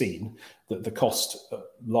 as we've seen, that the cost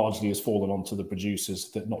largely has fallen onto the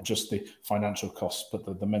producers, that not just the financial cost,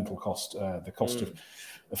 but the mental cost, the cost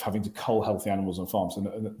of having to cull healthy animals on farms.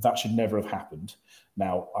 And that should never have happened.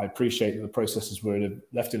 Now, I appreciate that the processors were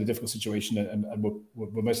left in a difficult situation and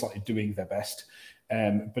were most likely doing their best.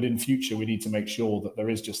 But in future, we need to make sure that there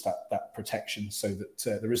is just that protection, so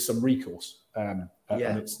that there is some recourse. And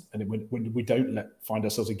when we don't find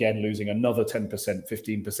ourselves again losing another 10%,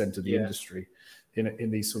 15% of the industry in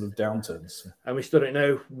these sort of downturns. And we still don't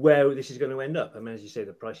know where this is going to end up. I mean, as you say,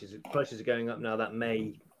 the prices are going up now. That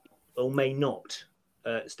may or may not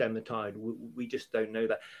stem the tide. We just don't know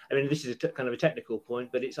that. I mean, this is kind of a technical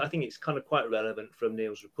point, but I think it's kind of quite relevant from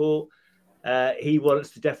Neil's report. He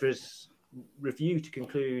wants the DEFRA's review to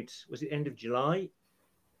conclude, was it end of July?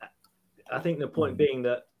 I think the point being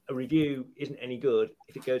that a review isn't any good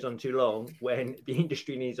if it goes on too long when the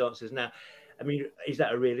industry needs answers now. I mean, is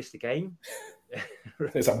that a realistic aim?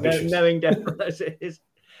 It's ambitious. Knowing DEFRA is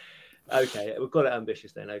okay, we'll call it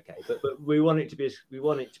ambitious then. Okay, but we want it to be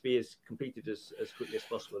as completed as quickly as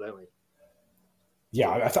possible, don't we?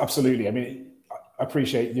 Yeah, absolutely. I mean, I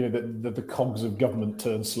appreciate that the cogs of government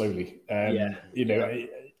turn slowly.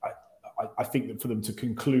 I think that for them to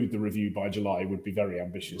conclude the review by July would be very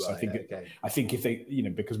ambitious. Right, I think if they,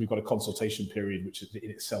 because we've got a consultation period, which in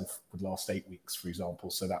itself would last 8 weeks, for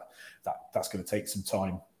example, so that's going to take some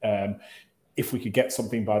time. If we could get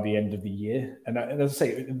something by the end of the year, and as I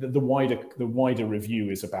say, the wider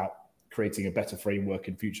review is about creating a better framework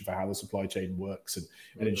in future for how the supply chain works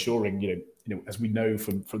and ensuring, as we know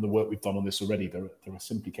from the work we've done on this already, there are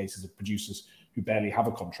simply cases of producers who barely have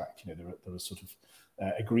a contract. There are sort of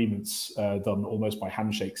agreements done almost by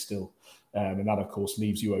handshake still, and that of course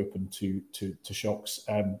leaves you open to shocks.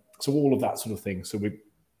 So all of that sort of thing. So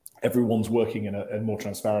everyone's working in a more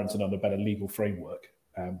transparent and on a better legal framework.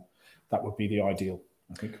 That would be the ideal,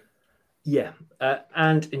 I think. Yeah,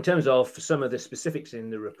 and in terms of some of the specifics in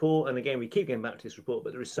the report, and again we keep going back to this report,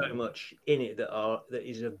 but there is so much in it that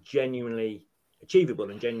is genuinely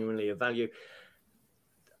achievable and genuinely of value.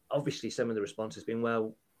 Obviously, some of the response has been,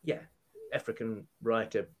 well, yeah, EFRA can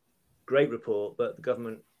write a great report, but the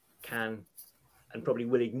government can and probably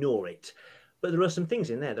will ignore it. But there are some things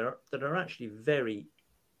in there that are actually very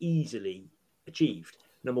easily achieved.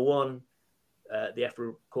 Number one, the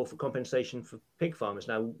EFRA call for compensation for pig farmers.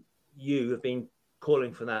 Now, you have been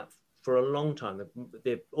calling for that for a long time.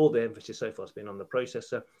 All the emphasis so far has been on the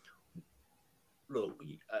processor. Look,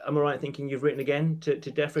 am I right thinking you've written again to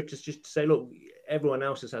DEFRA just to say, look, everyone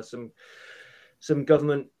else has had some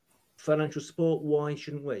government financial support. Why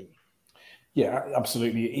shouldn't we? Yeah,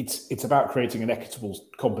 absolutely. It's about creating an equitable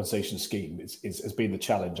compensation scheme. It's been the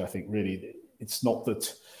challenge, I think, really. It's not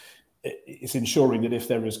that it's ensuring that if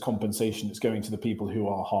there is compensation, it's going to the people who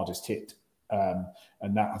are hardest hit.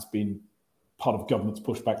 And that has been part of government's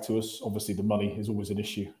pushback to us. Obviously, the money is always an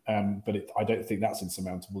issue, but I don't think that's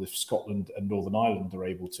insurmountable if Scotland and Northern Ireland are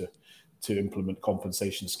able to implement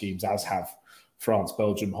compensation schemes, as have France,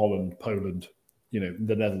 Belgium, Holland, Poland,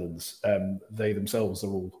 the Netherlands. They themselves are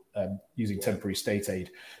all using temporary state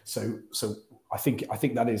aid. So I think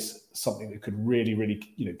that is something that could really, really,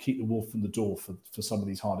 keep the wolf from the door for some of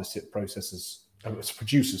these hardest hit processors.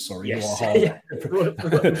 Producers, sorry. Yes.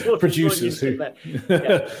 Producers who...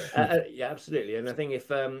 yeah, absolutely. And I think if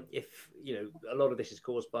a lot of this is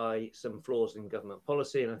caused by some flaws in government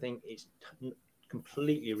policy, and I think it's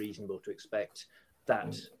completely reasonable to expect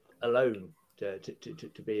that alone to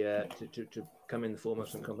come in the form of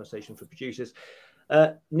some compensation for producers.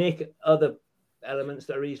 Nick, other elements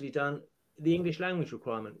that are easily done, the English language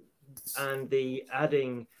requirement and the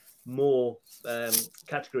adding more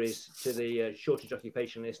categories to the shortage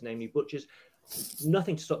occupation list, namely butchers.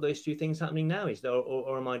 Nothing to stop those two things happening now, is there?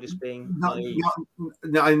 Or am I just being naive?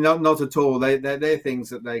 Not at all. They're things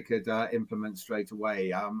that they could implement straight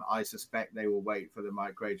away. I suspect they will wait for the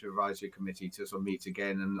Migratory Advisory Committee to sort of meet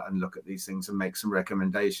again and look at these things and make some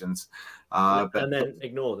recommendations. And then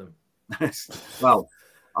ignore them. Well,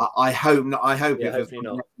 I hope not. I hope if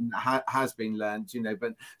has been learned,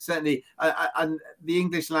 but certainly, and the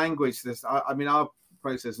English language. Our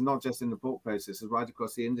process, not just in the pork process, right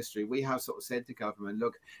across the industry, we have sort of said to government,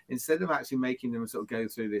 look, instead of actually making them sort of go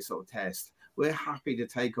through this sort of test, we're happy to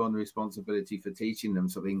take on the responsibility for teaching them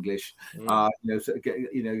sort of English,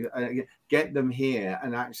 get them here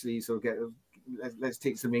and actually sort of let's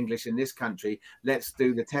teach them English in this country. Let's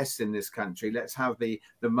do the tests in this country. Let's have the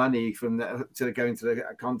money from going to the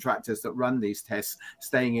contractors that run these tests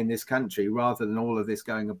staying in this country, rather than all of this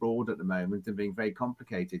going abroad at the moment and being very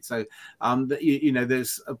complicated. So,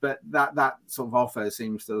 there's but that sort of offer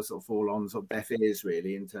seems to sort of fall on sort of deaf ears,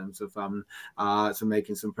 really, in terms of so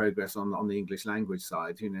making some progress on the English language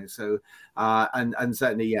side. So and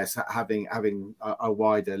certainly yes, having a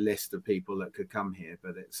wider list of people that could come here,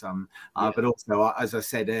 but it's but also, as I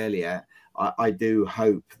said earlier, I do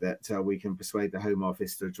hope that we can persuade the Home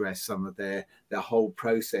Office to address some of their whole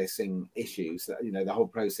processing issues, the whole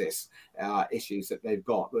process issues that they've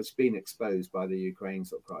got, which has been exposed by the Ukraine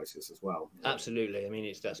sort of crisis as well. Absolutely. I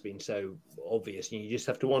mean, that's been so obvious. You just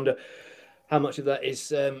have to wonder how much of that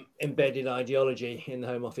is embedded ideology in the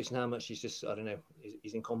Home Office and how much is just, I don't know,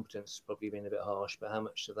 is incompetence, probably being a bit harsh, but how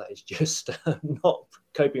much of that is just not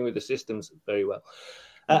coping with the systems very well.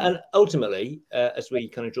 And ultimately, as we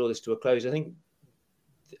kind of draw this to a close, I think,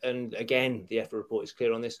 and again, the EFA report is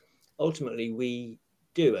clear on this, ultimately we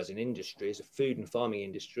do as an industry, as a food and farming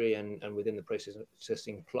industry and within the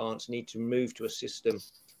processing plants, need to move to a system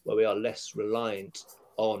where we are less reliant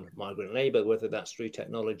on migrant labour, whether that's through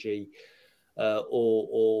technology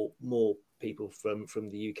or more people from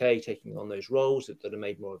the UK taking on those roles that are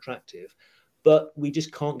made more attractive. But we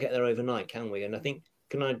just can't get there overnight, can we? And I think,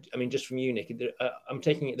 I mean, just from you, Nick, I'm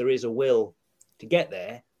taking it there is a will to get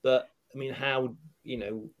there, but I mean, how,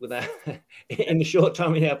 without in the short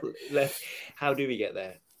time we have left, how do we get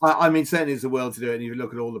there? I mean, certainly there's a will to do it. And you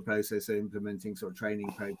look at all the process of implementing sort of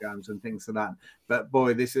training programs and things like that. But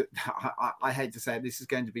boy, this is, I hate to say it, this is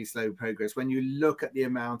going to be slow progress. When you look at the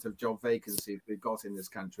amount of job vacancies we've got in this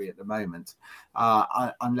country at the moment,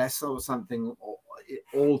 unless sort of something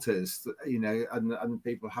alters, and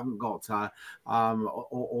people haven't got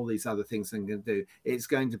all these other things they can do, it's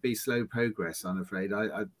going to be slow progress, I'm afraid.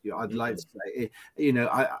 I'd like to say,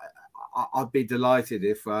 I'd be delighted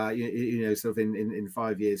if, sort of in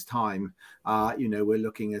 5 years' time, we're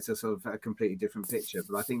looking at a sort of a completely different picture.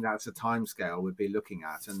 But I think that's a timescale we'd be looking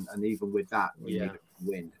at, and even with that, we need to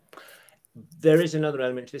win. There is another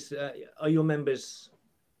element to this. Are your members?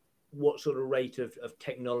 What sort of rate of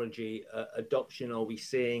technology adoption are we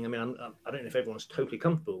seeing? I mean, I don't know if everyone's totally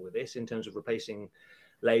comfortable with this in terms of replacing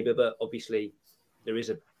labour, but obviously there is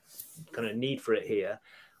a kind of need for it here.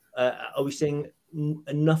 Are we seeing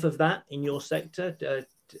enough of that in your sector,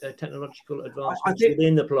 technological advancements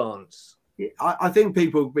within the plants? I think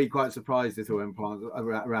people will be quite surprised at all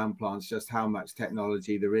around plants, just how much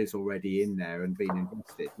technology there is already in there and being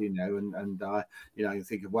invested, you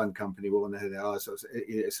think of one company, we all know who they are, so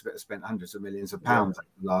it's spent hundreds of millions of pounds over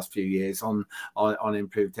the last few years on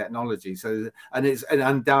improved technology. So, and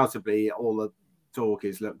undoubtedly all the talk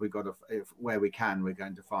is, look, we've got to, where we can, we're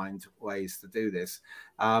going to find ways to do this.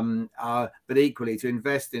 But equally, to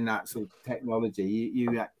invest in that sort of technology,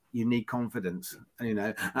 you need confidence, and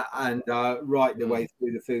right the way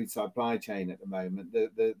through the food supply chain at the moment,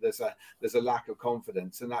 there's a lack of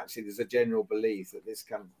confidence, and actually there's a general belief that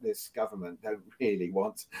this government don't really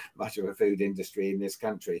want much of a food industry in this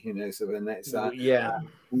country, So and that's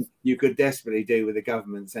you could desperately do with the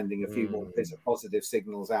government sending a few more positive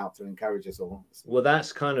signals out to encourage us all. Well,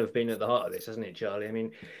 that's kind of been at the heart of this, hasn't it, Charlie? I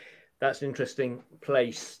mean, that's an interesting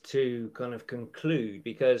place to kind of conclude,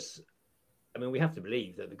 because I mean, we have to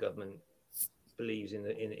believe that the government believes in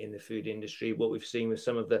the food industry. What we've seen with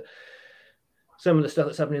some of the stuff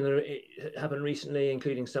that's happened recently,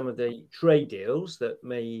 including some of the trade deals that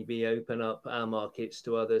maybe open up our markets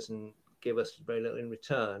to others and give us very little in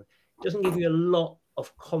return, it doesn't give you a lot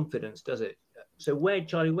of confidence, does it? So,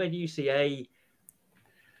 Charlie, where do you see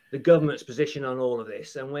the government's position on all of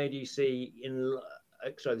this, and where do you see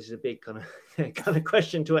sorry, this is a big kind of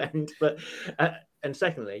question to end, but and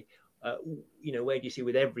secondly, where do you see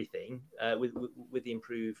with everything, with the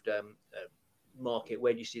improved market,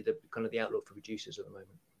 where do you see the kind of the outlook for producers at the moment?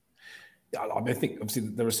 Yeah, I mean, I think obviously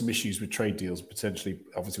there are some issues with trade deals, potentially,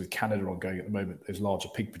 obviously with Canada ongoing at the moment, those larger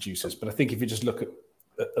pig producers. But I think if you just look at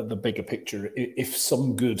the bigger picture, if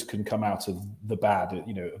some good can come out of the bad,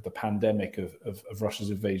 of the pandemic, of Russia's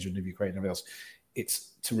invasion of Ukraine and everything else,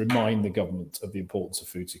 it's to remind the government of the importance of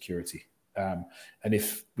food security. And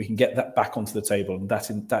if we can get that back onto the table, and that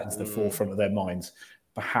is the forefront of their minds,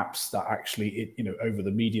 perhaps that actually, over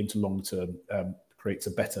the medium to long term, creates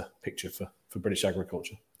a better picture for British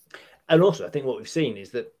agriculture. And also, I think what we've seen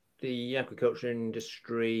is that the agriculture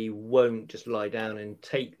industry won't just lie down and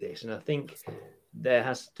take this, and I think there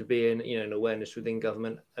has to be an awareness within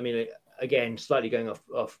government. I mean, again, slightly going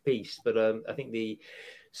off piece, but I think the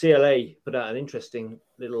CLA put out an interesting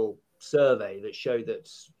little survey that showed that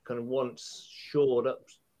kind of once shored up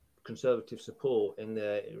Conservative support in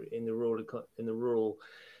the rural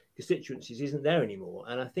constituencies isn't there anymore,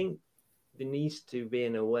 and I think there needs to be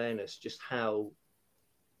an awareness just how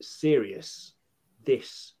serious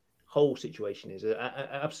this whole situation is.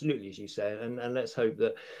 Absolutely, as you say, and let's hope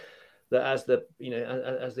that as the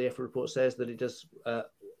EFRA report says, that it does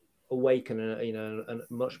awaken a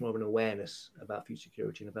much more of an awareness about food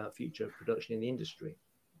security and about future production in the industry.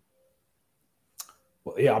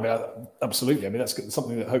 Well, yeah, I mean, absolutely. I mean, that's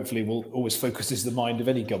something that hopefully will always focuses the mind of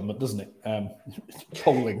any government, doesn't it?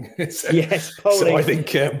 Polling. Yes, polling. So I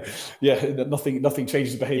think, nothing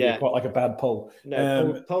changes behaviour quite like a bad poll.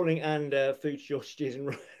 No, polling and food shortages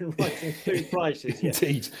and rising food prices. Yeah.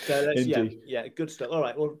 Indeed. So Indeed. Yeah, good stuff. All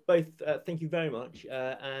right. Well, both, thank you very much.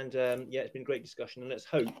 It's been a great discussion, and let's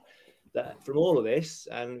hope that from all of this,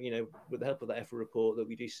 and with the help of that EFRA report, that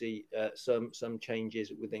we do see some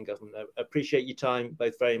changes within government. I appreciate your time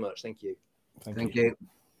both very much. Thank you. Thank you.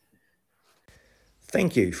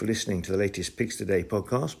 Thank you for listening to the latest Pigs Today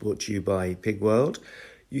podcast, brought to you by Pig World.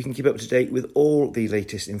 You can keep up to date with all the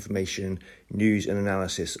latest information, news and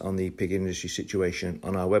analysis on the pig industry situation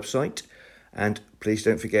on our website. And please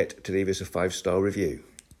don't forget to leave us a 5-star review.